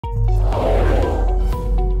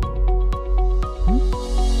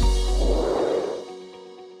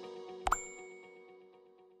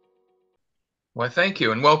Well, thank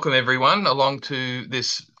you, and welcome everyone along to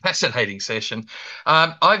this fascinating session.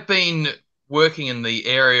 I've been working in the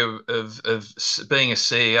area of being a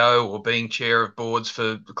CEO or being chair of boards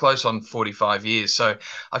for close on 45 years. So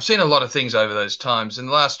I've seen a lot of things over those times. In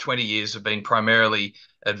the last 20 years, have been primarily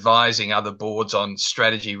advising other boards on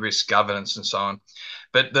strategy, risk, governance, and so on.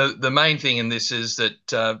 But the main thing in this is that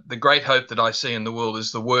the great hope that I see in the world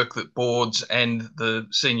is the work that boards and the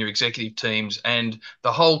senior executive teams and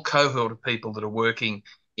the whole cohort of people that are working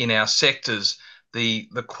in our sectors, the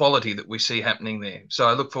quality that we see happening there. So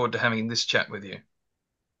I look forward to having this chat with you.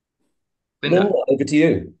 Linda, Linda. over to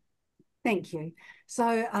you. Thank you.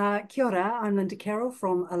 So, kia ora, I'm Linda Carroll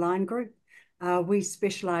from Align Group. We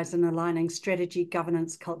specialise in aligning strategy,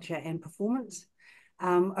 governance, culture, and performance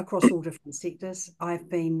across all different sectors. I've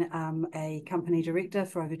been a company director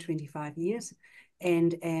for over 25 years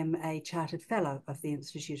and am a chartered fellow of the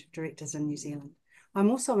Institute of Directors in New Zealand. I'm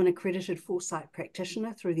also an accredited foresight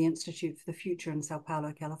practitioner through the Institute for the Future in Sao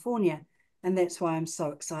Paulo, California, and that's why I'm so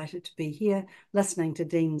excited to be here listening to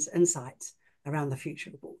Dean's insights around the future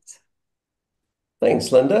of boards.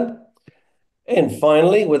 Thanks, Linda. And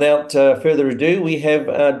finally, without further ado, we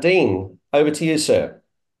have Dean. Over to you, sir.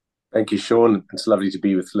 Thank you, Sean. It's lovely to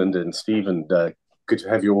be with Linda and Steve, and good to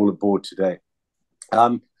have you all aboard today.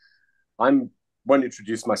 I won't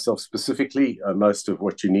introduce myself specifically. Most of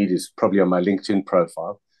what you need is probably on my LinkedIn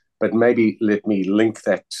profile, but maybe let me link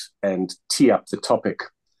that and tee up the topic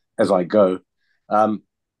as I go. I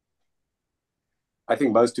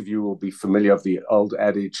think most of you will be familiar with the old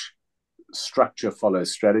adage, structure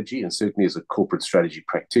follows strategy, and certainly as a corporate strategy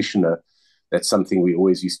practitioner, that's something we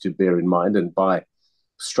always used to bear in mind. And by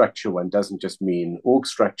structure, one doesn't just mean org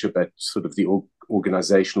structure, but sort of the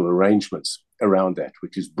organizational arrangements around that,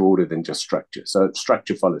 which is broader than just structure. So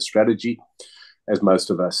structure follows strategy, as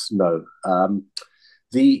most of us know.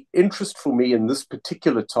 The interest for me in this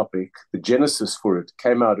particular topic, the genesis for it,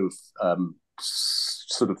 came out of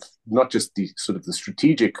sort of not just the sort of the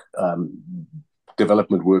strategic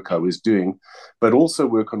development work I was doing, but also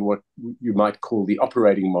work on what you might call the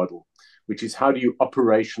operating model, which is how do you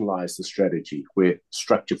operationalize the strategy where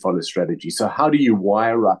structure follows strategy. So how do you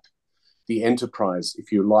wire up the enterprise,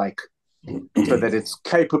 if you like, so that it's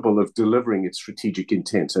capable of delivering its strategic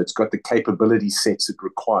intent. So it's got the capability sets it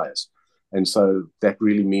requires. And so that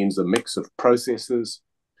really means a mix of processes,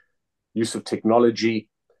 use of technology,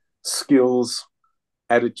 skills,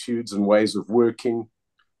 attitudes and ways of working,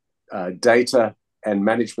 data and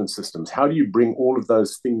management systems. How do you bring all of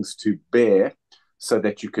those things to bear so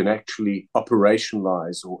that you can actually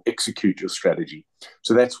operationalize or execute your strategy?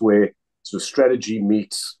 So that's where sort of strategy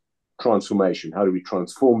meets transformation. How do we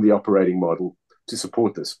transform the operating model to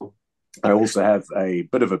support this? I also have a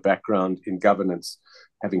bit of a background in governance,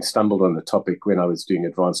 having stumbled on the topic when I was doing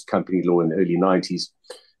advanced company law in the early 90s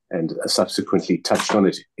and subsequently touched on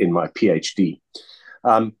it in my PhD.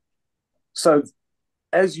 So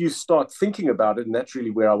as you start thinking about it, and that's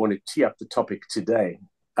really where I want to tee up the topic today,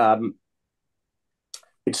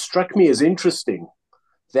 it struck me as interesting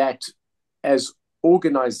that as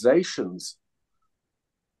organizations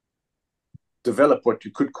develop what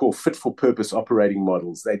you could call fit-for-purpose operating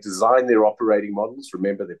models, they design their operating models,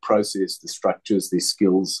 remember their process, their structures, their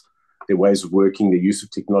skills, their ways of working, their use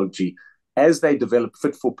of technology. As they develop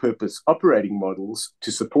fit-for-purpose operating models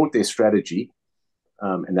to support their strategy,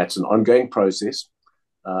 and that's an ongoing process,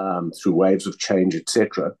 through waves of change,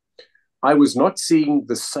 etc., I was not seeing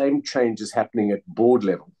the same changes happening at board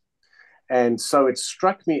level. And so it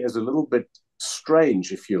struck me as a little bit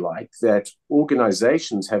strange, if you like, that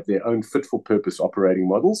organizations have their own fit-for-purpose operating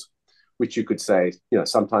models, which you could say,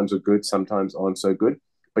 sometimes are good, sometimes aren't so good,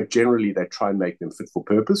 but generally they try and make them fit for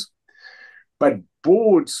purpose. But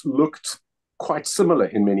boards looked quite similar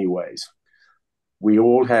in many ways. We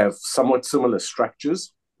all have somewhat similar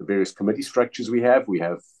structures, the various committee structures we have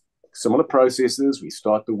similar processes. We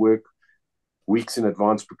start the work weeks in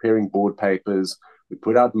advance preparing board papers. We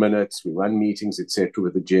put out minutes, we run meetings, etc.,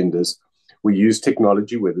 with agendas. We use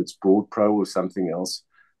technology, whether it's Broad Pro or something else,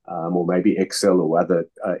 or maybe Excel or other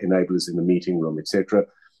enablers in the meeting room, etc.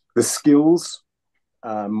 The skills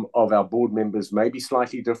of our board members may be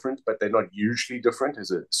slightly different, but they're not hugely different as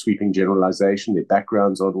a sweeping generalization. Their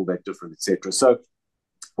backgrounds aren't all that different, etc. So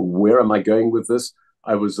where am I going with this?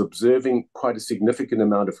 I was observing quite a significant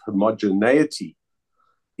amount of homogeneity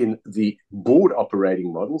in the board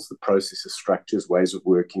operating models, the processes, structures, ways of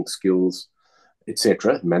working, skills,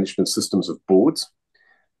 etc., management systems of boards.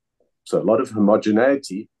 So a lot of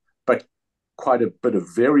homogeneity, but quite a bit of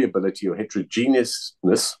variability or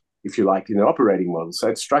heterogeneousness, if you like, in the operating model. So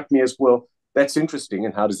it struck me as, well, that's interesting,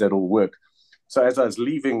 and how does that all work? So as I was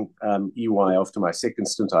leaving EY after my second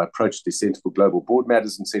stint, I approached the Centre for Global Board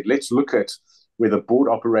Matters and said, let's look at whether board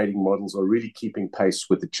operating models are really keeping pace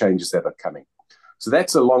with the changes that are coming. So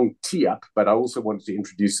that's a long tee up, but I also wanted to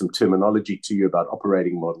introduce some terminology to you about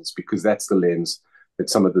operating models, because that's the lens that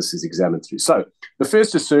some of this is examined through. So the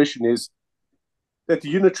first assertion is that the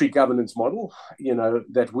unitary governance model,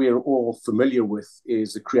 that we're all familiar with,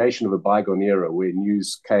 is the creation of a bygone era where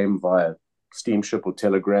news came via steamship or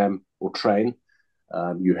telegram or train.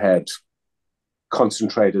 You had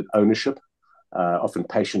concentrated ownership, often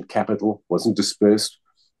patient capital wasn't dispersed.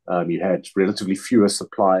 You had relatively fewer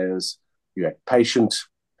suppliers. You had patient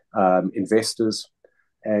investors,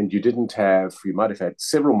 and you might have had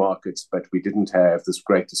several markets, but we didn't have this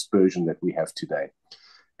great dispersion that we have today.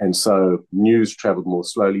 And so news traveled more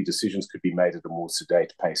slowly, decisions could be made at a more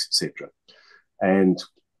sedate pace, etc. And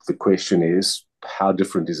the question is, how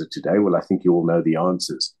different is it today? Well, I think you all know the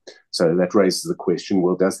answers. So that raises the question,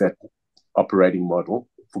 well, does that operating model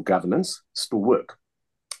for governance still work?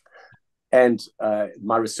 And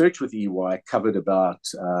my research with EY covered about,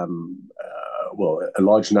 a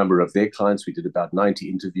large number of their clients. We did about 90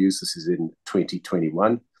 interviews. This is in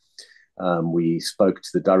 2021. We spoke to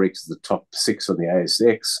the directors of the top 6 on the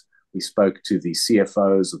ASX. We spoke to the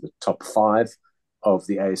CFOs of the top 5 of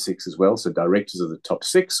the ASX as well, so directors of the top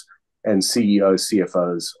 6 and CEOs,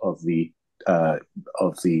 CFOs of the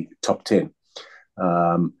top 10.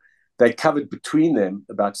 They covered between them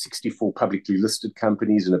about 64 publicly listed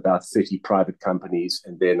companies and about 30 private companies,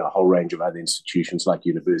 and then a whole range of other institutions like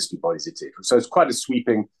university bodies, etc. So it's quite a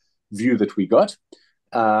sweeping view that we got,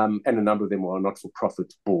 and a number of them are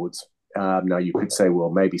not-for-profit boards. Now, you could say, well,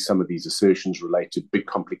 maybe some of these assertions relate to big,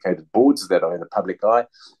 complicated boards that are in the public eye,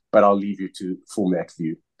 but I'll leave you to form that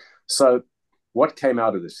view. So what came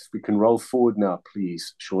out of this? We can roll forward now,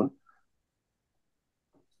 please, Sean.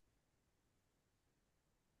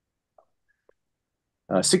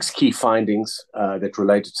 6 key findings that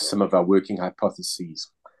related to some of our working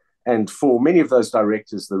hypotheses. And for many of those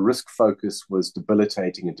directors, the risk focus was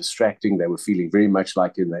debilitating and distracting. They were feeling very much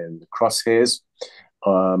like in the crosshairs.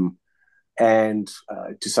 And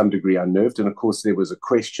to some degree unnerved. And of course, there was a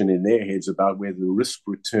question in their heads about whether the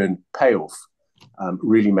risk-return payoff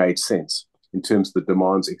really made sense in terms of the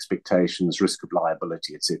demands, expectations, risk of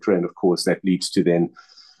liability, etc. And of course, that leads to then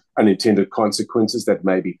unintended consequences that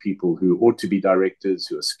maybe people who ought to be directors,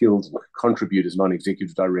 who are skilled and contribute as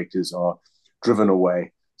non-executive directors, are driven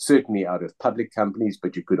away, certainly out of public companies,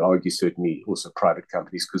 but you could argue certainly also private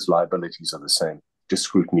companies, because liabilities are the same, just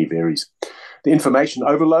scrutiny varies. The information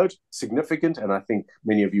overload, significant, and I think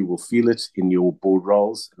many of you will feel it in your board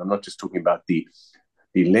roles. And I'm not just talking about the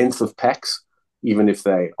length of packs, even if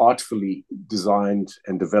they artfully designed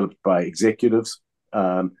and developed by executives,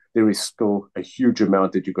 there is still a huge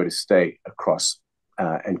amount that you've got to stay across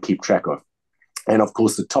and keep track of. And of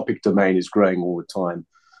course, the topic domain is growing all the time,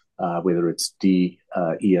 whether it's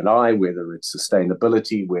DE&I, whether it's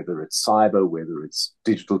sustainability, whether it's cyber, whether it's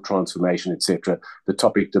digital transformation, etc. The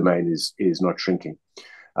topic domain is not shrinking.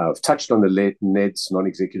 I've touched on the NED's,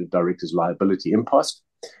 non-executive directors liability impost.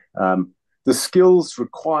 The skills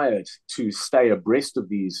required to stay abreast of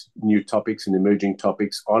these new topics and emerging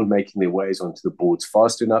topics aren't making their ways onto the boards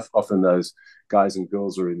fast enough. Often those guys and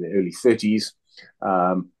girls are in their early 30s.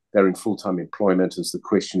 They're in full-time employment. And so the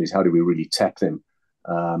question is, how do we really tap them?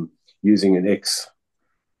 Using an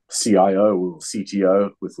ex-CIO or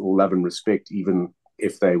CTO, with all love and respect, even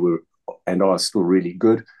if they were and are still really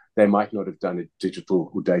good, they might not have done a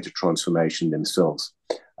digital or data transformation themselves.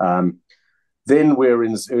 Then we're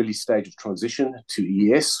in this early stage of transition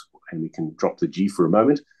to ES, and we can drop the G for a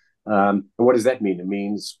moment. And what does that mean? It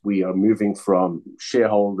means we are moving from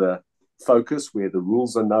shareholder focus, where the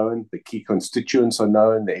rules are known, the key constituents are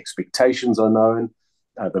known, the expectations are known,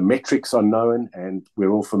 the metrics are known, and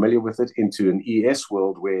we're all familiar with it, into an ES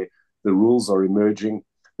world where the rules are emerging,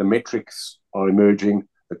 the metrics are emerging,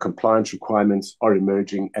 the compliance requirements are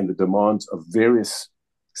emerging, and the demands of various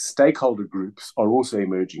stakeholder groups are also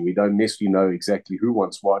emerging. We don't necessarily know exactly who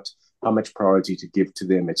wants what, how much priority to give to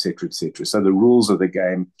them, etc., etc. So the rules of the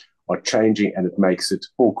game are changing, and it makes it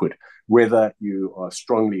awkward. Whether you are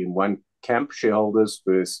strongly in one camp, shareholders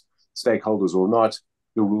versus stakeholders, or not,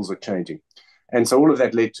 the rules are changing. And so all of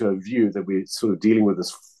that led to a view that we're sort of dealing with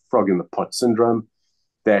this frog in the pot syndrome,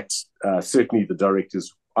 that certainly the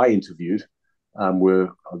directors I interviewed were,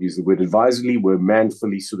 I'll use the word advisedly, were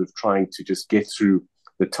manfully sort of trying to just get through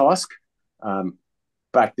the task,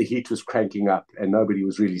 but the heat was cranking up, and nobody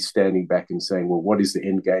was really standing back and saying, well, what is the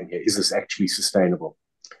end game here? Is this actually sustainable?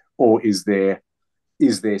 Or is there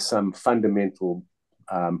some fundamental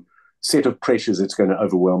set of pressures that's going to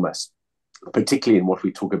overwhelm us? particularly in what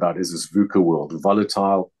we talk about as this VUCA world,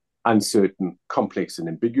 volatile, uncertain, complex, and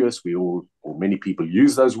ambiguous. We all, or many people,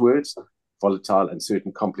 use those words, volatile,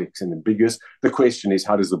 uncertain, complex, and ambiguous. The question is,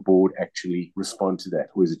 how does the board actually respond to that?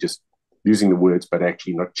 Or is it just using the words but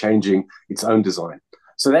actually not changing its own design?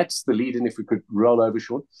 So that's the lead in. If we could roll over,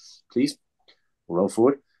 Sean, please, or roll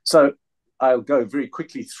forward. So I'll go very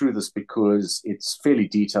quickly through this because it's fairly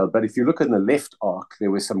detailed. But if you look in the left arc,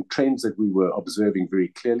 there were some trends that we were observing very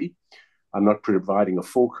clearly. I'm not providing a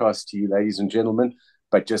forecast to you, ladies and gentlemen,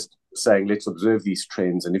 but just saying let's observe these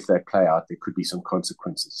trends, and if they play out, there could be some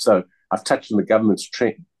consequences. So I've touched on the governance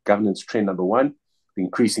trend number one, the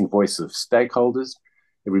increasing voice of stakeholders.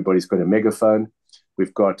 Everybody's got a megaphone.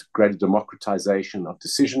 We've got greater democratization of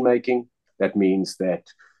decision-making. That means that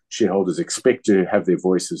shareholders expect to have their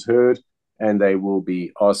voices heard, and they will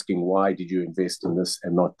be asking, why did you invest in this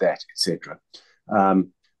and not that, etc.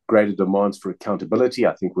 Greater demands for accountability.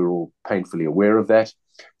 I think we're all painfully aware of that.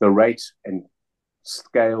 The rate and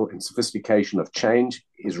scale and sophistication of change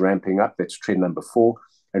is ramping up. That's trend number 4.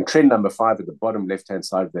 And trend number 5 at the bottom left-hand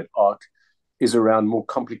side of that arc is around more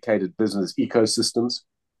complicated business ecosystems.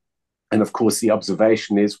 And of course, the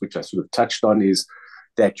observation is, which I sort of touched on, is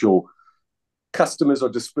that your customers are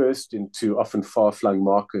dispersed into often far-flung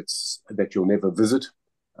markets that you'll never visit.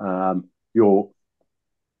 Your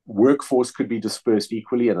workforce could be dispersed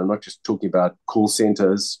equally, and I'm not just talking about call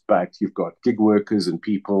centers, but you've got gig workers and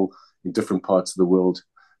people in different parts of the world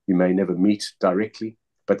you may never meet directly,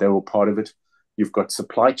 but they're all part of it. You've got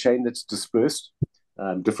supply chain that's dispersed,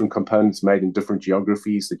 different components made in different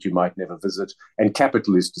geographies that you might never visit, and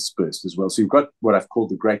capital is dispersed as well. So you've got what I've called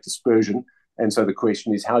the great dispersion. And so the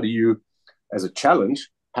question is, how do you, as a challenge,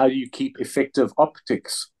 how do you keep effective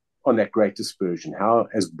optics on that great dispersion? How,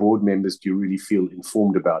 as board members, do you really feel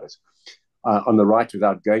informed about it? On the right,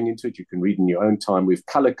 without going into it, you can read in your own time, we've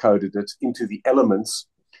color-coded it into the elements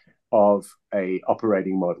of a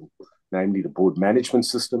operating model, namely the board management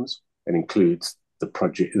systems. It includes the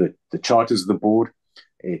project, the charters of the board,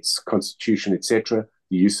 its constitution, etc.,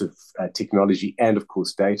 the use of technology, and of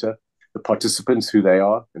course data, the participants, who they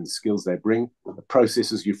are and the skills they bring, the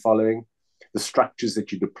processes you're following, the structures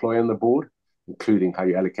that you deploy on the board, including how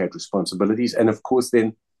you allocate responsibilities, and of course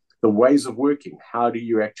then the ways of working. How do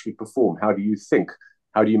you actually perform? How do you think?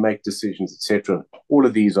 How do you make decisions, etc.? All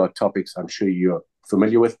of these are topics I'm sure you're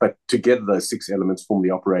familiar with, but together those 6 elements form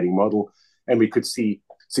the operating model, and we could see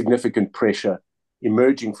significant pressure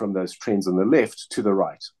emerging from those trends on the left to the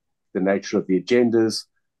right. The nature of the agendas,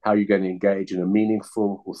 how you're going to engage in a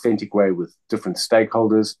meaningful, authentic way with different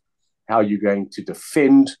stakeholders, how you're going to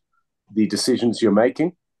defend the decisions you're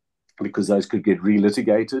making, because those could get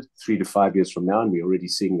relitigated 3 to 5 years from now, and we're already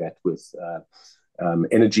seeing that with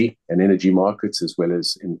energy and energy markets as well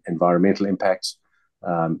as environmental impacts.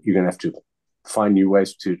 You're going to have to find new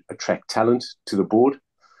ways to attract talent to the board.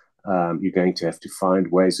 You're going to have to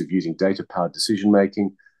find ways of using data-powered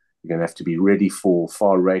decision-making. You're going to have to be ready for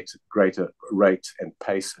greater rate and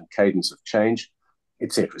pace and cadence of change,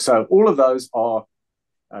 etc. So all of those are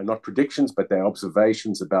not predictions, but they're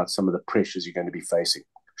observations about some of the pressures you're going to be facing.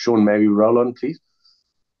 Sean, may we roll on, please?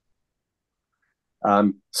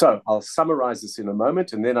 So I'll summarize this in a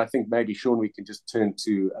moment, and then I think maybe, Sean, we can just turn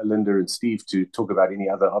to Linda and Steve to talk about any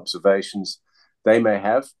other observations they may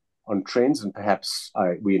have on trends, and perhaps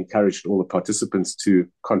we encouraged all the participants to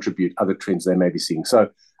contribute other trends they may be seeing. So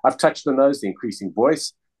I've touched on those, the increasing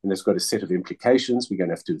voice, and it's got a set of implications. We're going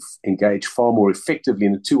to have to engage far more effectively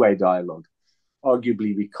in a two-way dialogue.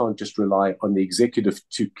 Arguably, we can't just rely on the executive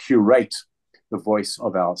to curate the voice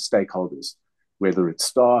of our stakeholders, whether it's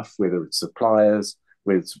staff, whether it's suppliers,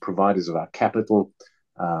 whether it's providers of our capital,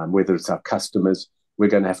 whether it's our customers. We're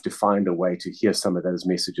going to have to find a way to hear some of those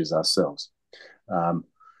messages ourselves.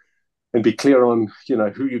 And be clear on,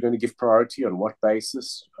 who you're going to give priority, on what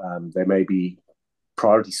basis. There may be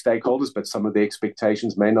priority stakeholders, but some of the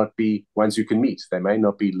expectations may not be ones you can meet. They may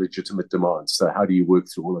not be legitimate demands. So how do you work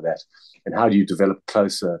through all of that? And how do you develop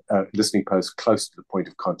listening posts close to the point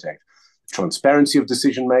of contact? Transparency of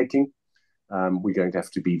decision-making. We're going to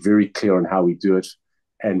have to be very clear on how we do it,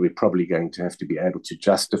 and we're probably going to have to be able to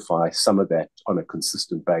justify some of that on a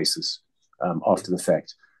consistent basis after the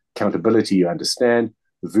fact. Accountability, you understand.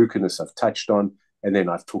 The VUCA-ness I've touched on, and then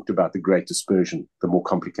I've talked about the great dispersion, the more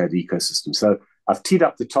complicated ecosystem. So I've teed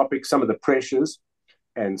up the topic, some of the pressures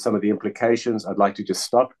and some of the implications. I'd like to just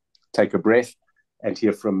stop, take a breath, and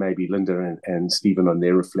hear from maybe Linda and Stephen on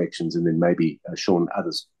their reflections, and then maybe Sean,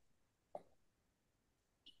 others.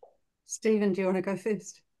 Stephen, do you want to go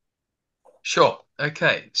first? Sure.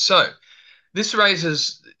 Okay. So This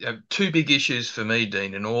raises two big issues for me,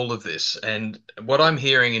 Dean, in all of this. And what I'm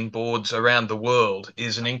hearing in boards around the world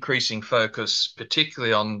is an increasing focus,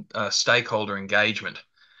 particularly on stakeholder engagement.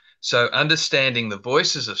 So understanding the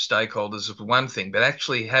voices of stakeholders is one thing, but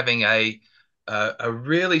actually having a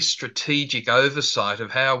really strategic oversight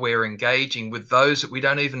of how we're engaging with those that we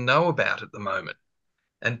don't even know about at the moment.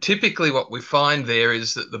 And typically what we find there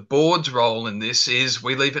is that the board's role in this is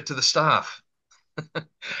we leave it to the staff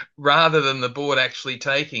rather than the board actually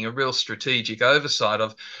taking a real strategic oversight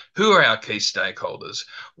of who are our key stakeholders,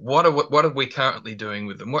 what are we currently doing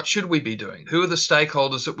with them, what should we be doing, who are the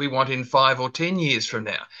stakeholders that we want in 5 or 10 years from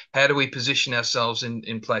now, how do we position ourselves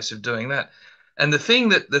in place of doing that. And the thing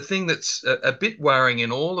that's a bit worrying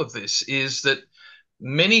in all of this is that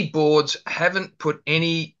many boards haven't put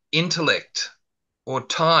any intellect or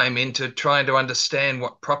time into trying to understand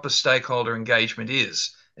what proper stakeholder engagement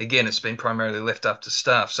is. Again, it's been primarily left up to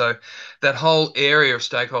staff. So that whole area of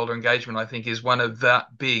stakeholder engagement, I think, is one of the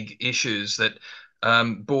big issues that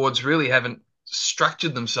boards really haven't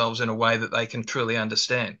structured themselves in a way that they can truly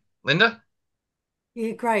understand. Linda?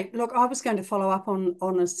 Yeah, great. Look, I was going to follow up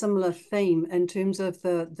on a similar theme in terms of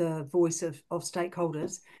the voice of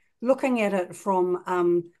stakeholders, looking at it from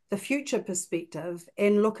the future perspective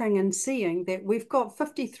and looking and seeing that we've got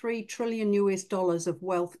 53 trillion US dollars of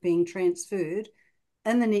wealth being transferred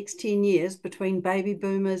in the next 10 years between baby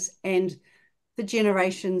boomers and the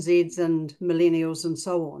Generation Zs and millennials and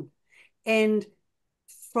so on. And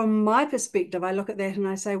from my perspective, I look at that and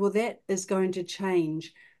I say, well, that is going to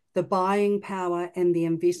change the buying power and the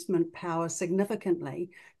investment power significantly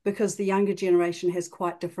because the younger generation has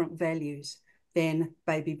quite different values than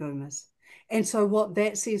baby boomers. And so what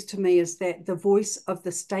that says to me is that the voice of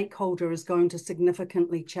the stakeholder is going to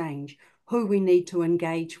significantly change who we need to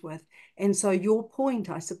engage with. And so your point,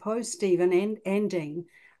 I suppose, Stephen and Dean,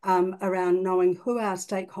 around knowing who our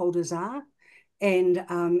stakeholders are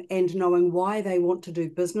and knowing why they want to do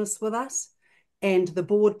business with us, and the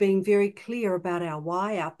board being very clear about our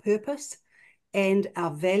why, our purpose, and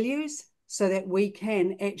our values, so that we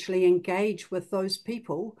can actually engage with those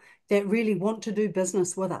people that really want to do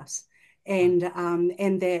business with us and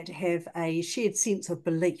that have a shared sense of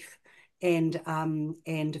belief and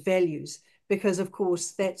values. Because, of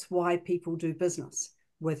course, that's why people do business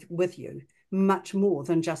with you, much more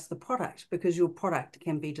than just the product, because your product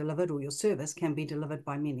can be delivered or your service can be delivered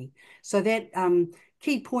by many. So that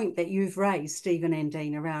key point that you've raised, Stephen and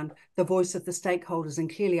Dean, around the voice of the stakeholders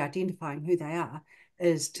and clearly identifying who they are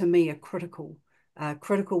is, to me, a critical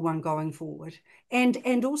one going forward.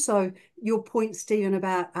 And also your point, Stephen,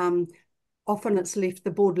 about often it's left, the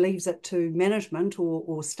board leaves it to management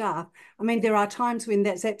or staff. I mean, there are times when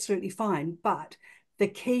that's absolutely fine, but the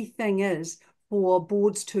key thing is for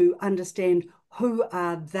boards to understand who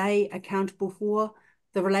are they accountable for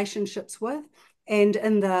the relationships with. And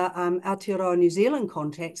in the Aotearoa New Zealand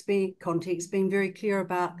context, being very clear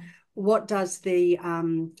about what does the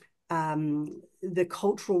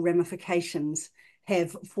cultural ramifications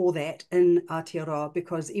have for that in Aotearoa,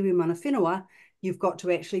 because iwi mana whenua, you've got to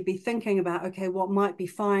actually be thinking about, okay, what might be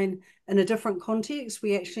fine in a different context,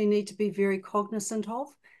 we actually need to be very cognizant of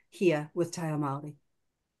here with Te Ao Māori.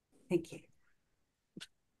 Thank you.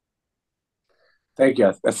 Thank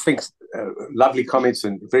you. I think lovely comments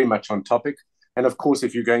and very much on topic. And of course,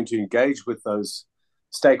 if you're going to engage with those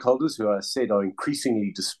stakeholders who, I said, are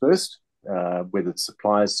increasingly dispersed, whether it's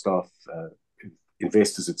suppliers, staff,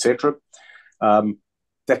 investors, etc.,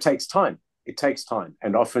 that takes time. It takes time.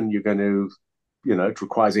 And often you're going to, it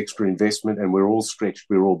requires extra investment, and we're all stretched,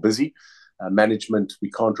 we're all busy. Management, we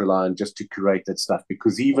can't rely on just to curate that stuff,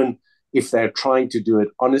 because even if they're trying to do it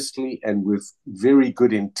honestly and with very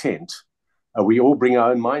good intent, we all bring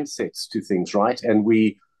our own mindsets to things, right? And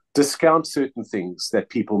we discount certain things that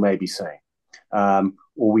people may be saying,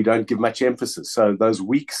 or we don't give much emphasis. So those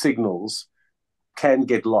weak signals can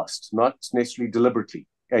get lost, not necessarily deliberately.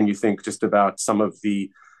 And you think just about some of the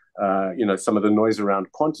noise around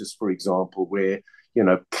Qantas, for example, where,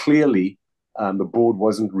 clearly the board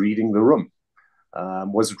wasn't reading the room,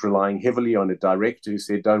 wasn't relying heavily on a director who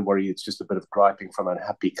said, don't worry, it's just a bit of griping from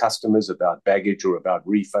unhappy customers about baggage or about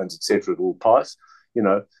refunds, etc. It will pass.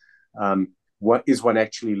 What is one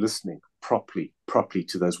actually listening properly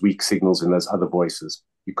to those weak signals and those other voices?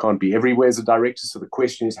 You can't be everywhere as a director. So the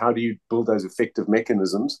question is, how do you build those effective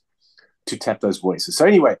mechanisms to tap those voices? So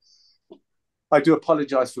anyway, I do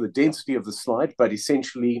apologize for the density of the slide, but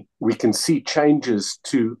essentially we can see changes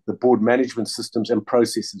to the board management systems and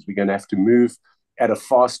processes. We're going to have to move at a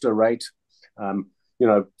faster rate.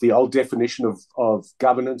 the old definition of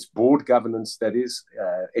governance, board governance, that is,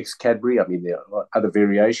 ex-Cadbury. I mean, there are other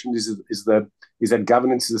variations, is that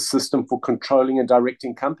governance is a system for controlling and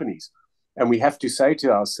directing companies. And we have to say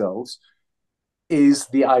to ourselves, is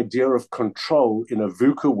the idea of control in a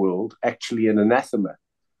VUCA world actually an anathema?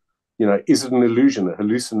 Is it an illusion, a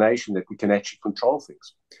hallucination that we can actually control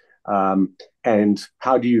things? And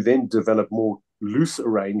how do you then develop more loose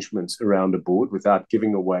arrangements around a board without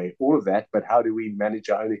giving away all of that? But how do we manage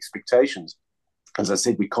our own expectations? As I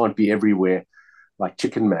said, we can't be everywhere like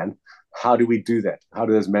Chicken Man. How do we do that? How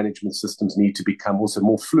do those management systems need to become also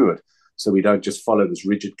more fluid, so we don't just follow this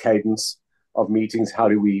rigid cadence of meetings? How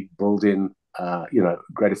do we build in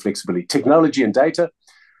greater flexibility? Technology and data,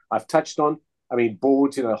 I've touched on. I mean,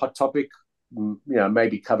 boards, hot topic,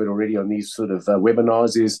 maybe covered already on these sort of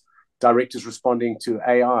webinars, is directors responding to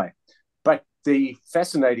AI. But the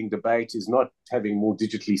fascinating debate is not having more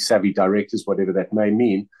digitally savvy directors, whatever that may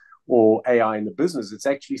mean, or AI in the business. It's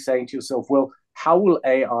actually saying to yourself, well, how will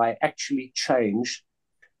AI actually change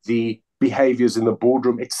the behaviors in the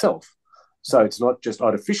boardroom itself? So it's not just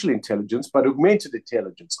artificial intelligence, but augmented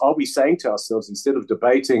intelligence. Are we saying to ourselves, instead of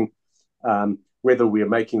debating whether we are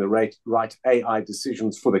making the right AI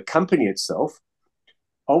decisions for the company itself,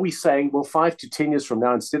 are we saying, well, 5 to 10 years from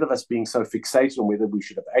now, instead of us being so fixated on whether we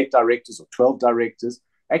should have 8 directors or 12 directors,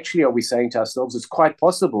 actually, are we saying to ourselves, it's quite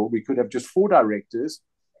possible we could have just 4 directors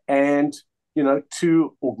and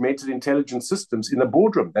 2 augmented intelligence systems in the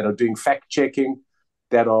boardroom that are doing fact checking,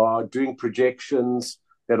 that are doing projections,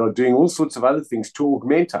 that are doing all sorts of other things to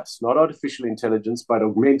augment us, not artificial intelligence, but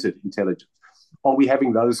augmented intelligence. Are we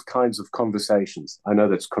having those kinds of conversations? I know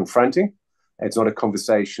that's confronting. It's not a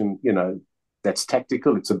conversation, that's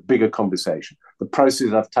tactical. It's a bigger conversation. The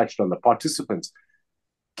process I've touched on, the participants,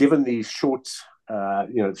 given the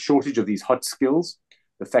shortage of these hot skills,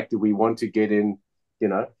 the fact that we want to get in,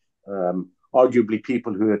 arguably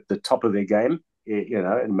people who are at the top of their game,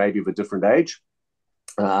 and maybe of a different age,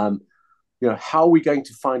 how are we going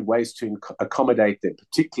to find ways to accommodate them,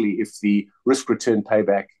 particularly if the risk-return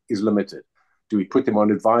payback is limited? Do we put them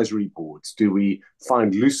on advisory boards? Do we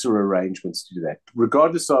find looser arrangements to do that?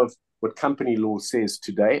 Regardless of what company law says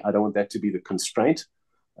today, I don't want that to be the constraint.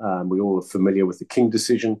 We all are familiar with the King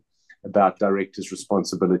decision about directors'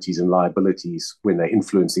 responsibilities and liabilities when they're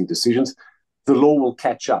influencing decisions. The law will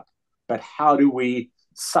catch up. But how do we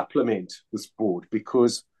supplement this board?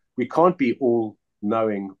 Because we can't be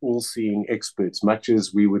all-knowing, all-seeing experts. Much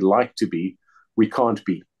as we would like to be, we can't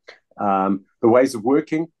be. The ways of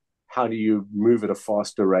working, how do you move at a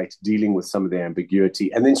faster rate, dealing with some of the ambiguity?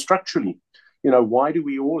 And then structurally, why do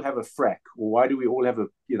we all have a FRAC? Or why do we all have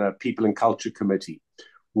a people and culture committee?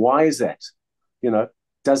 Why is that?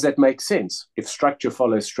 Does that make sense? If structure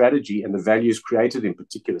follows strategy and the values created in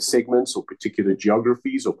particular segments or particular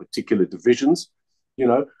geographies or particular divisions,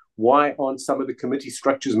 why aren't some of the committee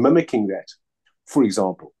structures mimicking that? For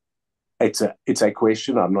example, it's a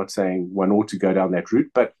question. I'm not saying one ought to go down that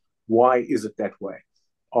route, but why is it that way?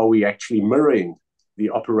 Are we actually mirroring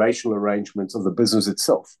the operational arrangements of the business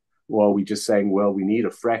itself? Or are we just saying, well, we need a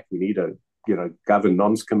FRAC, we need a govern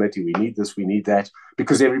noms committee, we need this, we need that,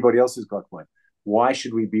 because everybody else has got one? Why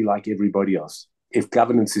should we be like everybody else? If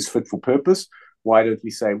governance is fit for purpose, why don't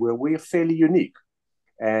we say, well, we're fairly unique,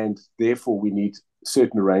 and therefore we need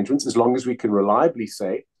certain arrangements, as long as we can reliably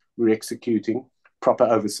say we're executing proper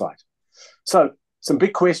oversight? So some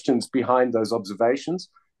big questions behind those observations.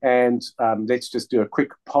 And let's just do a quick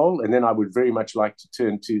poll, and then I would very much like to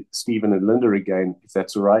turn to Stephen and Linda again, if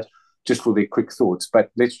that's all right, just for their quick thoughts. But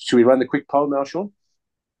should we run the quick poll now, Sean?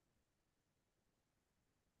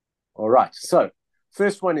 All right. So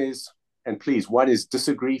first one is, and please, 1 is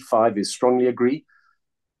disagree, 5 is strongly agree.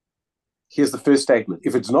 Here's the first statement.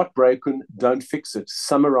 If it's not broken, don't fix it.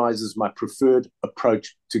 Summarizes my preferred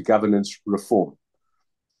approach to governance reform.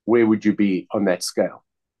 Where would you be on that scale?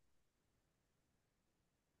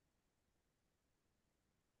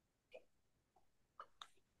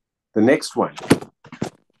 The next one.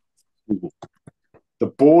 The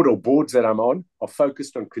board or boards that I'm on are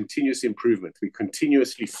focused on continuous improvement. We're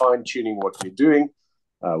continuously fine-tuning what we're doing.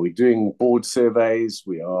 We're doing board surveys.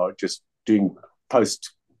 We are just doing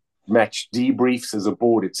post-match debriefs as a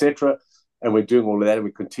board, etc. And we're doing all of that, and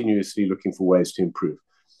we're continuously looking for ways to improve.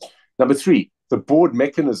 Number 3, the board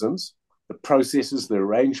mechanisms, the processes, the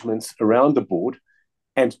arrangements around the board,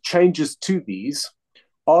 and changes to these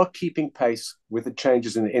are keeping pace with the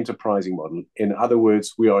changes in the enterprising model. In other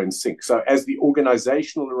words, we are in sync. So as the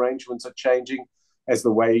organizational arrangements are changing, as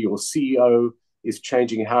the way your CEO is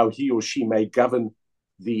changing how he or she may govern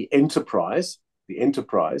the enterprise,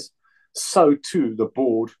 so too the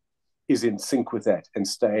board is in sync with that and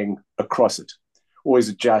staying across it? Or is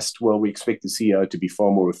it just, well, we expect the CEO to be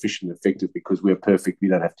far more efficient and effective because we're perfect, we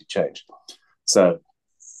don't have to change? So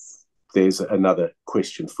there's another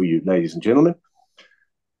question for you, ladies and gentlemen.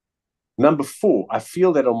 Number 4, I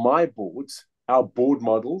feel that on my boards, our board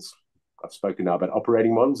models, I've spoken now about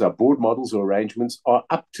operating models, our board models or arrangements are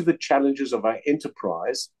up to the challenges of our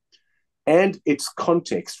enterprise and its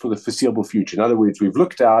context for the foreseeable future. In other words, we've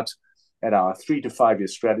looked out at our 3 to 5 year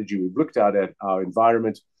strategy, we've looked out at our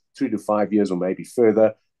environment 3 to 5 years or maybe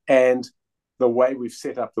further, and the way we've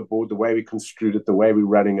set up the board, the way we construed it, the way we're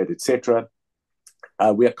running it, etc.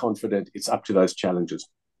 We are confident it's up to those challenges.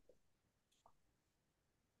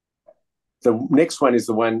 The next one is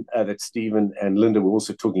the one that Stephen and Linda were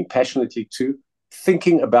also talking passionately to,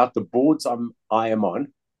 thinking about the boards I am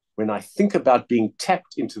on. When I think about being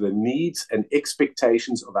tapped into the needs and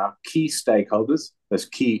expectations of our key stakeholders, those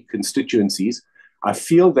key constituencies, I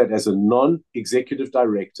feel that as a non-executive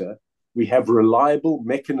director, we have reliable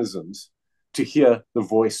mechanisms to hear the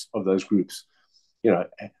voice of those groups.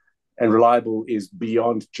 And reliable is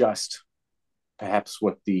beyond just perhaps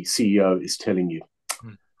what the CEO is telling you.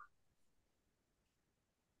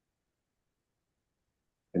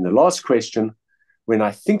 And the last question, when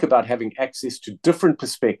I think about having access to different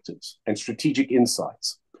perspectives and strategic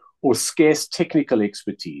insights or scarce technical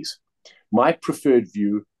expertise, my preferred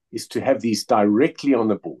view is to have these directly on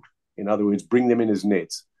the board. In other words, bring them in as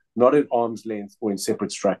nets, not at arm's length or in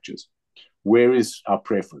separate structures. Where is our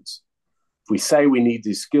preference? If we say we need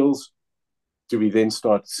these skills, do we then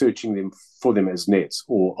start searching for them as nets?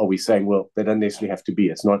 Or are we saying, well, they don't necessarily have to be.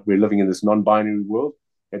 It's not, we're living in this non-binary world.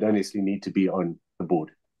 They don't necessarily need to be on the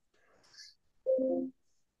board.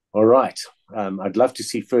 All right. I'd love to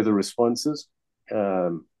see further responses.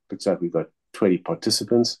 Looks like we've got 20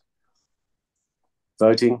 participants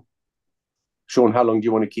voting. Sean, how long do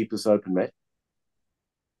you want to keep this open, mate?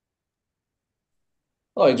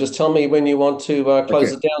 Oh, you just tell me when you want to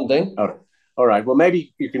close it down, Dean. All right. Well,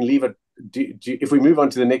 maybe you can leave it. If we move on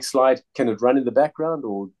to the next slide, can it run in the background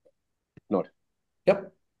or not?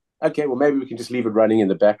 Yep. Okay. Well, maybe we can just leave it running in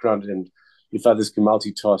the background, and if others can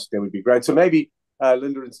multitask, that would be great. So maybe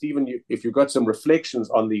Linda and Stephen, if you've got some reflections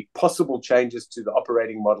on the possible changes to the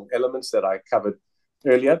operating model elements that I covered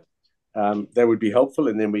earlier, that would be helpful,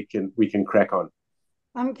 and then we can crack on.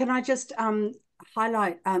 Can I just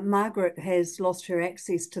highlight, Margaret has lost her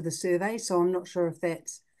access to the survey, so I'm not sure if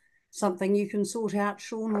that's something you can sort out,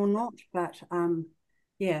 Sean, or not, but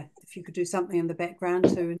yeah, if you could do something in the background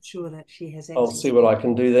to ensure that she has access. I'll see what I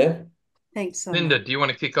can do there. Thanks so Linda, much. do you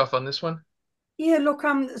want to kick off on this one? Yeah, look,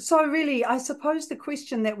 so really, I suppose the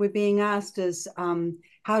question that we're being asked is,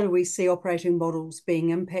 how do we see operating models being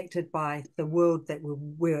impacted by the world that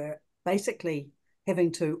we're basically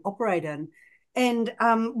having to operate in? And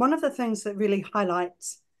one of the things that really that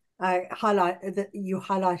you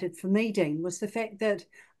highlighted for me, Dean, was the fact that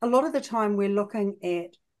a lot of the time we're looking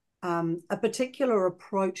at a particular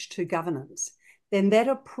approach to governance. Then that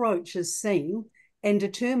approach is seen and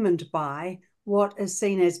determined by what is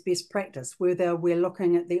seen as best practice, whether we're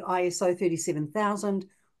looking at the ISO 37000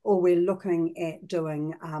 or we're looking at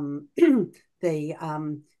doing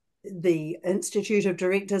the Institute of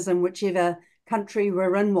Directors in whichever country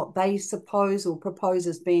we're in, what they suppose or propose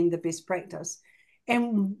as being the best practice.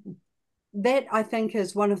 And that, I think,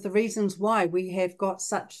 is one of the reasons why we have got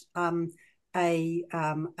such a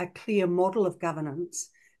clear model of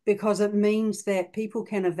governance, because it means that people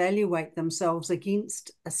can evaluate themselves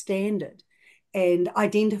against a standard and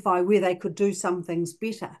identify where they could do some things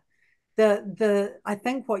better. I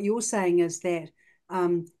think what you're saying is that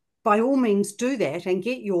by all means do that and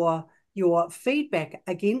get your feedback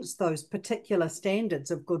against those particular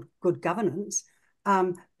standards of good governance,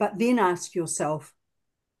 but then ask yourself,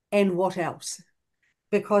 and what else?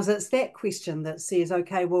 Because it's that question that says,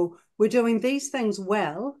 okay, well, we're doing these things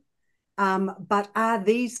well, but are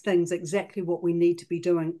these things exactly what we need to be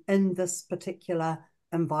doing in this particular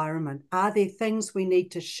environment? Are there things we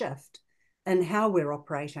need to shift in how we're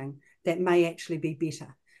operating that may actually be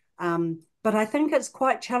better? But I think it's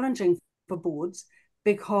quite challenging for boards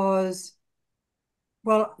because,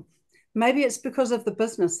 well, maybe it's because of the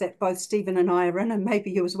business that both Stephen and I are in, and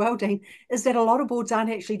maybe you as well, Dean, is that a lot of boards aren't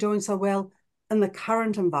actually doing so well in the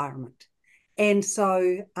current environment. And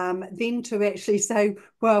so then to actually say,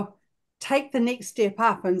 well, take the next step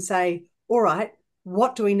up and say, all right,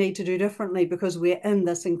 what do we need to do differently because we're in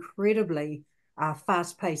this incredibly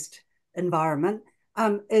fast-paced environment,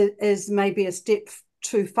 is maybe a step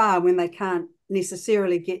too far when they can't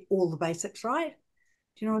necessarily get all the basics right.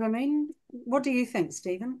 Do you know what I mean? What do you think,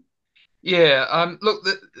 Stephen? Yeah, look,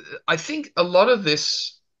 I think a lot of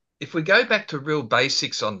this if we go back to real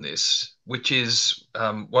basics on this, which is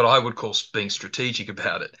what I would call being strategic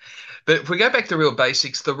about it. But if we go back to real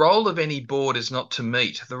basics, the role of any board is not to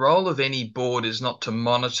meet. The role of any board is not to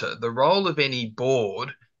monitor. The role of any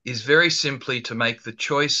board is very simply to make the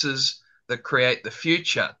choices that create the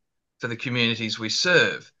future for the communities we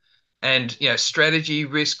serve. And, strategy,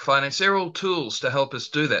 risk, finance, they're all tools to help us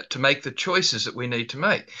do that, to make the choices that we need to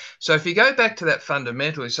make. So if you go back to that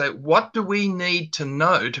fundamental and say, what do we need to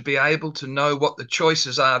know to be able to know what the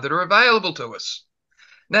choices are that are available to us?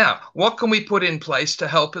 Now, what can we put in place to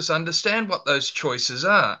help us understand what those choices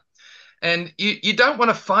are? And you don't want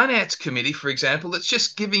a finance committee, for example, that's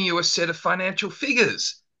just giving you a set of financial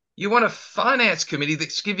figures. You want a finance committee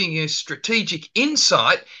that's giving you strategic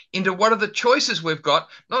insight into what are the choices we've got,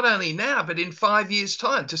 not only now, but in 5 years'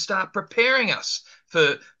 time, to start preparing us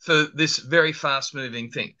for this very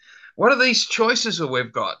fast-moving thing. What are these choices that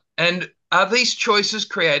we've got? And are these choices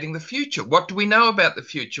creating the future? What do we know about the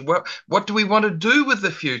future? What do we want to do with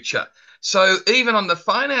the future? So even on the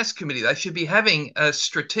finance committee, they should be having a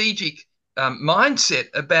strategic mindset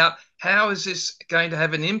about how is this going to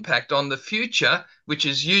have an impact on the future, which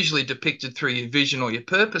is usually depicted through your vision or your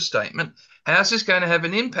purpose statement. How's this going to have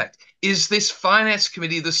an impact? Is this finance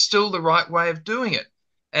committee still the right way of doing it?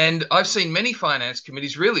 And I've seen many finance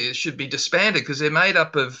committees really that should be disbanded because they're made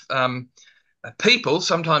up of people,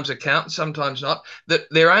 sometimes accountants, sometimes not, that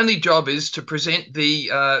their only job is to present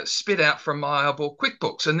the spit out from MyHub or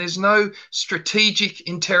QuickBooks. And there's no strategic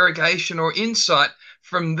interrogation or insight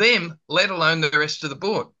from them, let alone the rest of the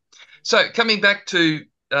board. So coming back to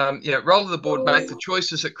role of the board, make the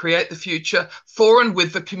choices that create the future for and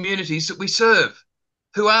with the communities that we serve.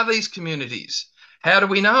 Who are these communities? How do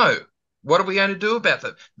we know? What are we going to do about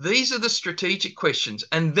them? These are the strategic questions.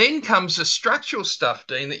 And then comes the structural stuff,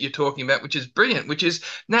 Dean, that you're talking about, which is brilliant, which is,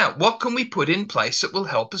 now, what can we put in place that will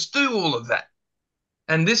help us do all of that?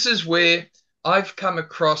 And this is where I've come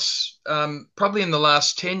across, probably in the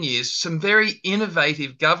last 10 years, some very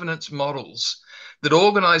innovative governance models that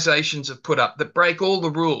organisations have put up that break all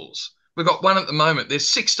the rules. We've got one at the moment. There's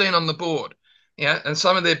 16 on the board. And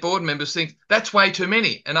some of their board members think that's way too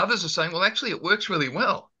many. And others are saying, well, actually, it works really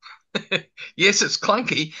well. Yes, it's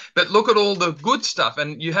clunky, but look at all the good stuff.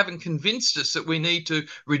 And you haven't convinced us that we need to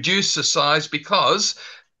reduce the size because,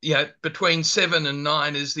 between 7 and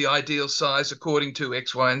 9 is the ideal size according to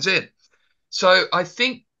X, Y, and Z. So I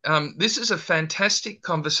think this is a fantastic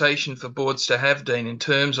conversation for boards to have, Dean, in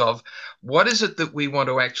terms of what is it that we want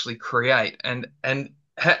to actually create, and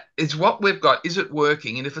is what we've got, is it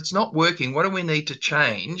working? And if it's not working, what do we need to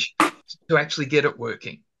change to actually get it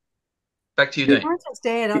working? Back to you, Dean. Can I just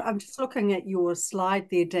add, I'm just looking at your slide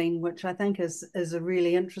there, Dean, which I think is a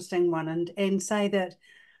really interesting one, and say that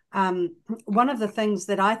one of the things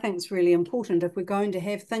that I think is really important if we're going to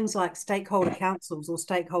have things like stakeholder councils or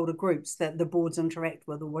stakeholder groups that the boards interact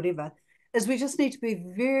with or whatever, is we just need to be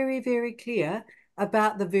very, very clear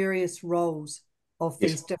about the various roles of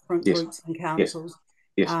these different groups and councils.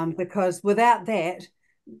 Because without that,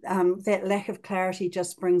 that lack of clarity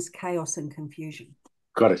just brings chaos and confusion.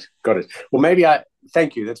 Got it. Well,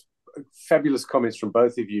 thank you. That's fabulous comments from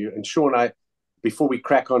both of you. And Sean, before we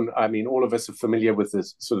crack on, I mean, all of us are familiar with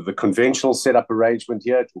this sort of the conventional setup arrangement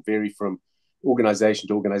here. It will vary from organization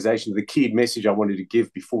to organization. The key message I wanted to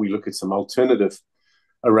give before we look at some alternative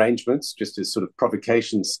arrangements, just as sort of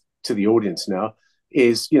provocations to the audience now,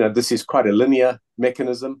 is, this is quite a linear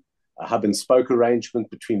mechanism, a hub and spoke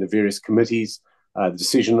arrangement between the various committees. The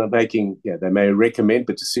decision-making, they may recommend,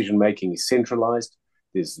 but decision-making is centralized.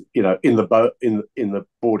 There's, in the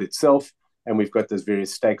board itself, and we've got those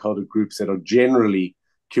various stakeholder groups that are generally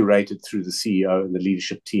curated through the CEO and the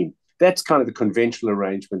leadership team. That's kind of the conventional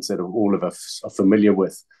arrangements that all of us are familiar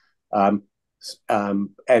with. And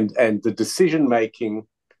the decision-making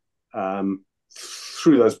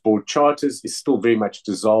through those board charters is still very much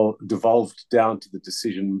devolved down to the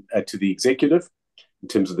decision to the executive in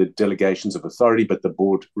terms of the delegations of authority, but the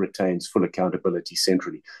board retains full accountability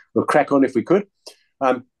centrally. We'll crack on if we could.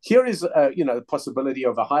 Here is, the possibility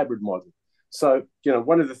of a hybrid model. So,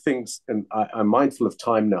 one of the things, and I'm mindful of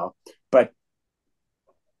time now, but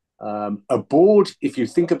a board, if you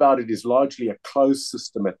think about it, is largely a closed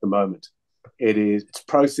system at the moment. Its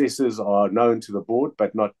processes are known to the board,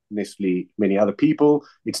 but not necessarily many other people.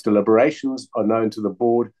 Its deliberations are known to the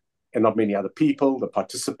board and not many other people. The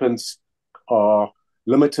participants are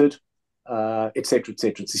limited, et cetera, et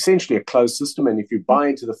cetera. It's essentially a closed system. And if you buy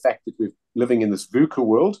into the fact that we're living in this VUCA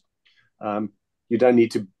world, you don't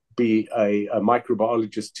need to be a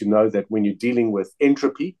microbiologist to know that when you're dealing with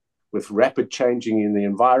entropy, with rapid changing in the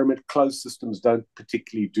environment, closed systems don't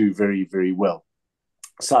particularly do very, very well.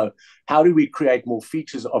 So how do we create more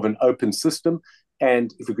features of an open system?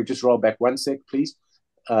 And if we could just roll back one sec, please.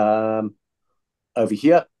 Over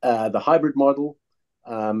here, the hybrid model,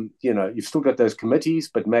 you've still got those committees,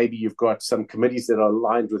 but maybe you've got some committees that are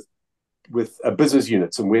aligned with business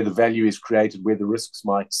units and where the value is created, where the risks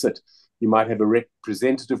might sit. You might have a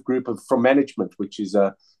representative group from management, which is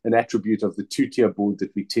an attribute of the two-tier board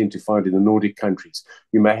that we tend to find in the Nordic countries.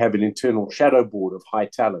 You may have an internal shadow board of high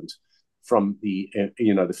talent from the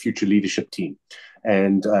future leadership team,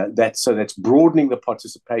 and that's broadening the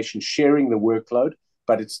participation, sharing the workload,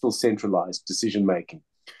 but it's still centralized decision making.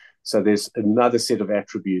 So there's another set of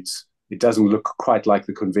attributes. It doesn't look quite like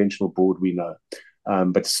the conventional board we know,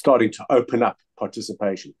 but starting to open up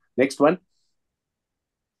participation. Next one.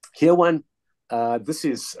 Here one. This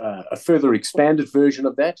is a further expanded version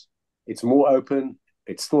of that. It's more open.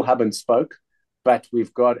 It's still hub and spoke, but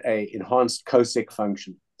we've got a enhanced COSEC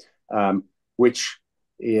function, which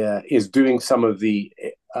is doing some of the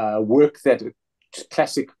work that a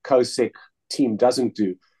classic COSEC team doesn't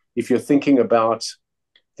do. If you're thinking about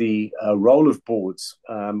the role of boards,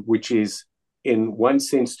 which is in one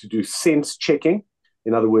sense to do sense checking,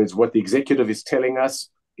 in other words, what the executive is telling us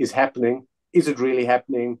is happening. Is it really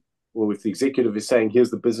happening? Or if the executive is saying,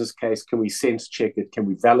 here's the business case, can we sense check it? Can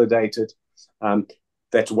we validate it?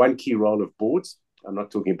 That's one key role of boards. I'm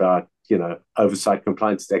not talking about, oversight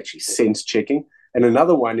compliance, it's actually sense checking. And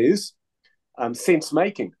another one is sense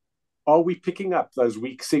making. Are we picking up those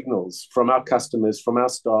weak signals from our customers, from our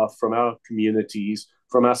staff, from our communities,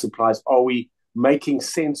 from our suppliers? Are we making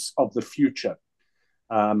sense of the future?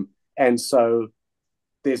 And so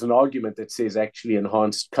there's an argument that says actually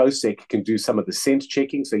enhanced COSEC can do some of the sense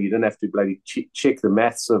checking, so you don't have to bloody check the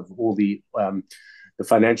maths of all the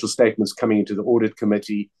financial statements coming into the audit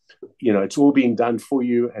committee. It's all being done for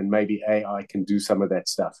you, and maybe AI can do some of that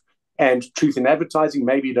stuff. And truth in advertising,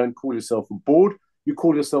 maybe you don't call yourself a board, you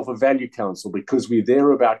call yourself a value council, because we're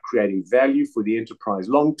there about creating value for the enterprise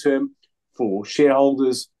long-term, for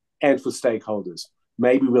shareholders and for stakeholders.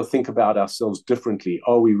 Maybe we'll think about ourselves differently.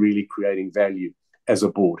 Are we really creating value as a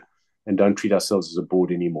board, and don't treat ourselves as a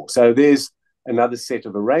board anymore? So there's another set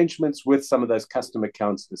of arrangements with some of those customer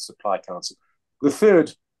accounts, the supply council. The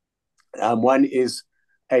third one is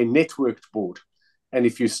a networked board. And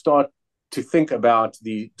if you start to think about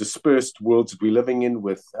the dispersed worlds that we're living in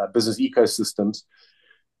with business ecosystems,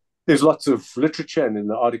 there's lots of literature, and in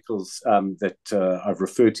the articles that I've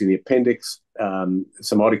referred to in the appendix,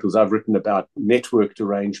 some articles I've written about networked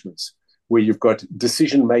arrangements where you've got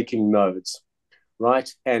decision-making nodes, right?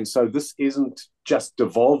 And so this isn't just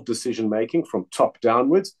devolved decision-making from top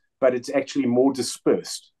downwards, but it's actually more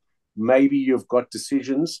dispersed. Maybe you've got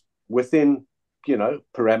decisions within,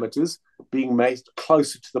 parameters being made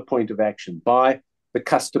closer to the point of action by the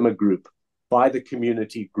customer group, by the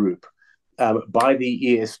community group, by the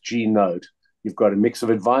ESG node. You've got a mix of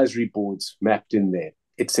advisory boards mapped in there,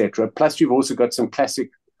 etc. Plus, you've also got some classic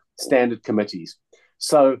standard committees.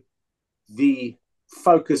 So the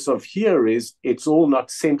focus of here is it's all not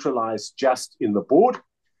centralized just in the board.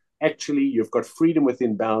 Actually, you've got freedom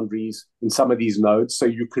within boundaries in some of these nodes, so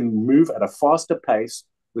you can move at a faster pace,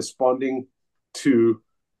 responding to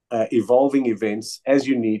evolving events as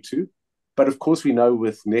you need to. But of course, we know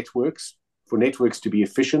with networks, for networks to be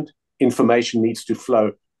efficient, information needs to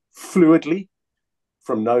flow fluidly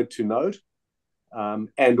from node to node.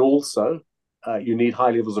 And also, you need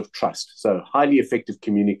high levels of trust. So highly effective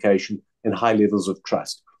communication and high levels of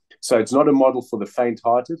trust. So it's not a model for the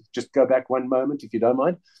faint-hearted. Just go back one moment, if you don't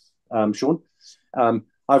mind, Sean.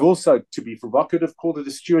 I've also, to be provocative, called it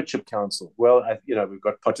a stewardship council. Well, we've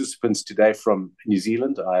got participants today from New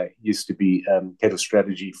Zealand. I used to be head of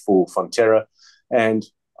strategy for Fonterra, and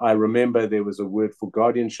I remember there was a word for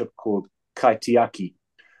guardianship called kaitiaki,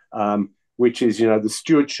 which is, the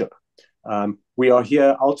stewardship. We are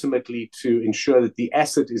here ultimately to ensure that the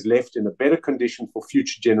asset is left in a better condition for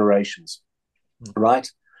future generations, right?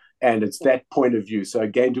 And it's that point of view. So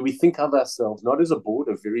again, do we think of ourselves not as a board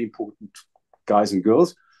of very important guys and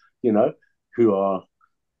girls, who are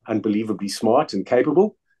unbelievably smart and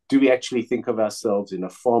capable? Do we actually think of ourselves in a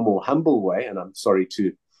far more humble way? And I'm sorry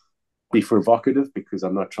to be provocative, because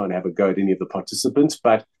I'm not trying to have a go at any of the participants,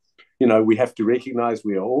 but we have to recognize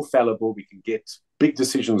we are all fallible. We can get big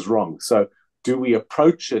decisions wrong. So do we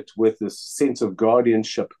approach it with this sense of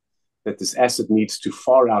guardianship that this asset needs to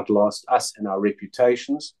far outlast us and our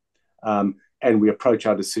reputations? And we approach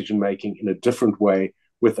our decision-making in a different way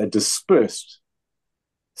with a dispersed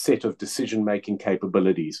set of decision-making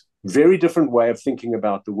capabilities. Very different way of thinking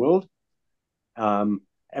about the world.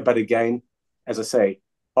 But again, as I say,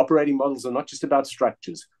 operating models are not just about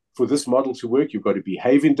structures. for this model to work, you've got to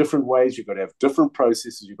behave in different ways. You've got to have different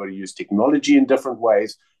processes. You've got to use technology in different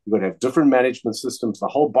ways. You've got to have different management systems. The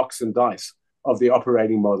whole box and dice of the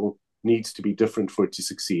operating model needs to be different for it to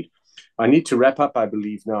succeed. I need to wrap up, I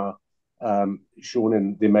believe, now, Sean,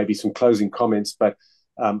 and there may be some closing comments, but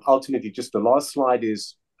ultimately, just the last slide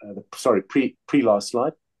is, pre-last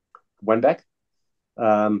slide, one back,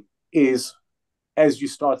 is as you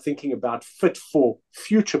start thinking about fit for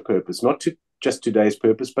future purpose, not to just today's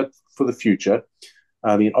purpose, but for the future.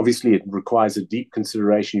 I mean, obviously, it requires a deep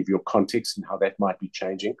consideration of your context and how that might be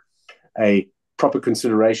changing, a proper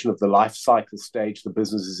consideration of the life cycle stage the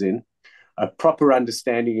business is in, a proper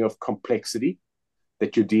understanding of complexity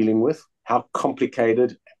that you're dealing with, how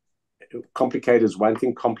complicated is one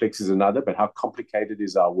thing, complex is another, but how complicated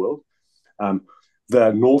is our world,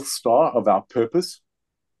 the North Star of our purpose.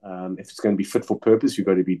 If it's going to be fit for purpose, you've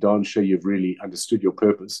got to be darn sure you've really understood your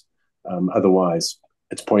purpose. Otherwise,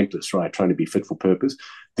 it's pointless, right? Trying to be fit for purpose.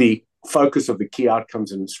 The focus of the key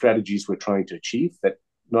outcomes and strategies we're trying to achieve that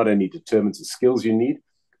not only determines the skills you need,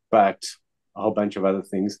 but a whole bunch of other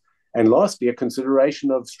things. And lastly, a consideration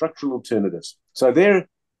of structural alternatives. So there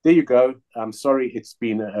you go. I'm sorry, it's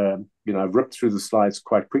been, I've ripped through the slides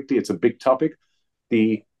quite quickly. It's a big topic.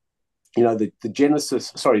 The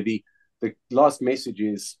last message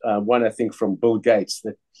is one, I think, from Bill Gates,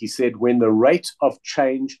 that he said, when the rate of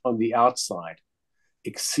change on the outside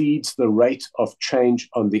exceeds the rate of change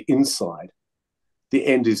on the inside, the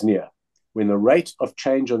end is near. When the rate of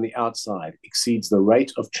change on the outside exceeds the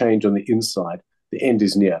rate of change on the inside, the end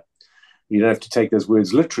is near. You don't have to take those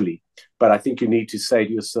words literally, but I think you need to say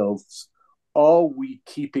to yourselves, are we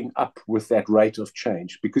keeping up with that rate of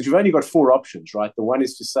change? Because you've only got four options, right? The one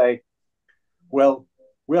is to say, well,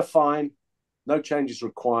 we're fine, no change is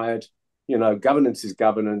required, governance is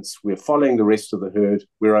governance, we're following the rest of the herd,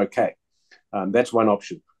 we're okay. That's one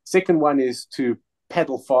option. Second one is to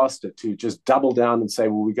paddle faster, to just double down and say,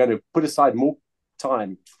 well, we're going to put aside more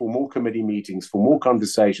time for more committee meetings, for more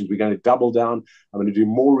conversations. We're going to double down. I'm going to do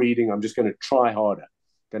more reading. I'm just going to try harder,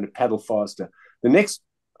 going to paddle faster.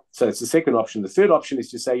 So it's the second option. The third option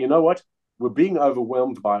is to say, you know what? We're being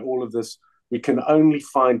overwhelmed by all of this. We can only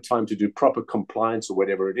find time to do proper compliance or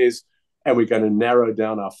whatever it is, and we're going to narrow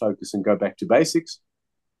down our focus and go back to basics.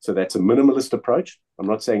 So that's a minimalist approach. I'm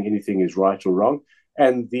not saying anything is right or wrong.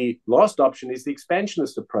 And the last option is the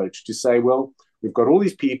expansionist approach, to say, well, we've got all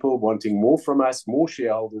these people wanting more from us, more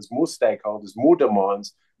shareholders, more stakeholders, more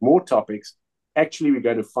demands, more topics. Actually, we're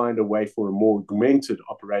going to find a way for a more augmented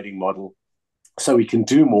operating model so we can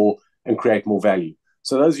do more and create more value.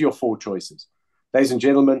 So those are your four choices. Ladies and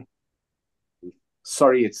gentlemen,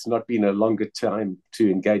 sorry it's not been a longer time to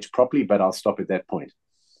engage properly, but I'll stop at that point.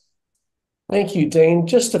 Thank you, Dean.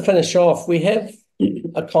 Just to finish off, we have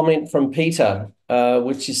a comment from Peter,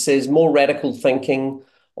 which says more radical thinking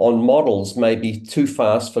on models may be too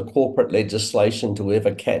fast for corporate legislation to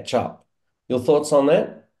ever catch up. Your thoughts on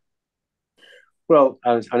that? Well,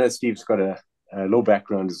 I know Steve's got a law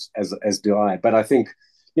background, as do I, but I think,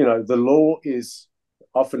 the law is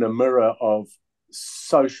often a mirror of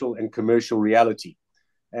social and commercial reality.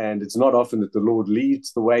 And it's not often that the law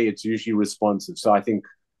leads the way, it's usually responsive. So I think,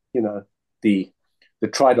 the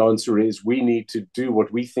tried answer is we need to do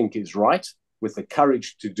what we think is right, with the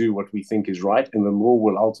courage to do what we think is right, and the law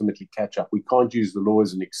will ultimately catch up. We can't use the law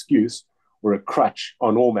as an excuse or a crutch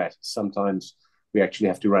on all matters. Sometimes we actually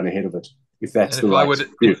have to run ahead of it, if that's the right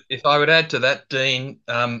view. If I would add to that, Dean,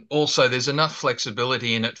 also there's enough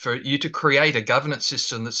flexibility in it for you to create a governance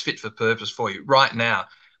system that's fit for purpose for you right now.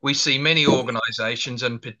 We see many organisations,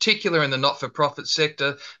 and in particular in the not-for-profit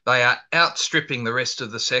sector, they are outstripping the rest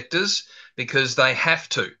of the sectors because they have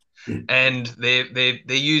to. And they're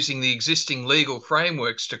using the existing legal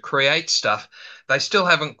frameworks to create stuff. They still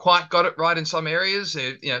haven't quite got it right in some areas,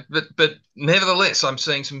 but nevertheless, I'm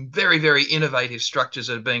seeing some very, very innovative structures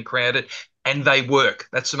that are being created, and they work.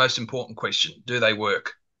 That's the most important question. Do they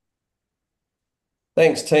work?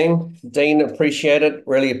 Thanks, team. Dean, appreciate it.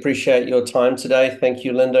 Really appreciate your time today. Thank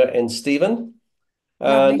you, Linda and Stephen.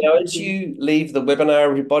 Now, as you leave the webinar,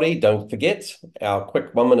 everybody, don't forget our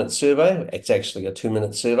quick 1-minute survey. It's actually a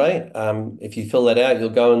 2-minute survey. If you fill that out, you'll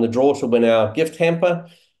go in the draw to win our gift hamper.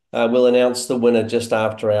 We'll announce the winner just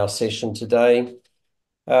after our session today.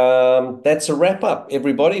 That's a wrap up,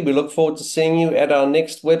 everybody. We look forward to seeing you at our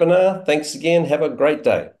next webinar. Thanks again. Have a great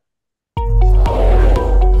day.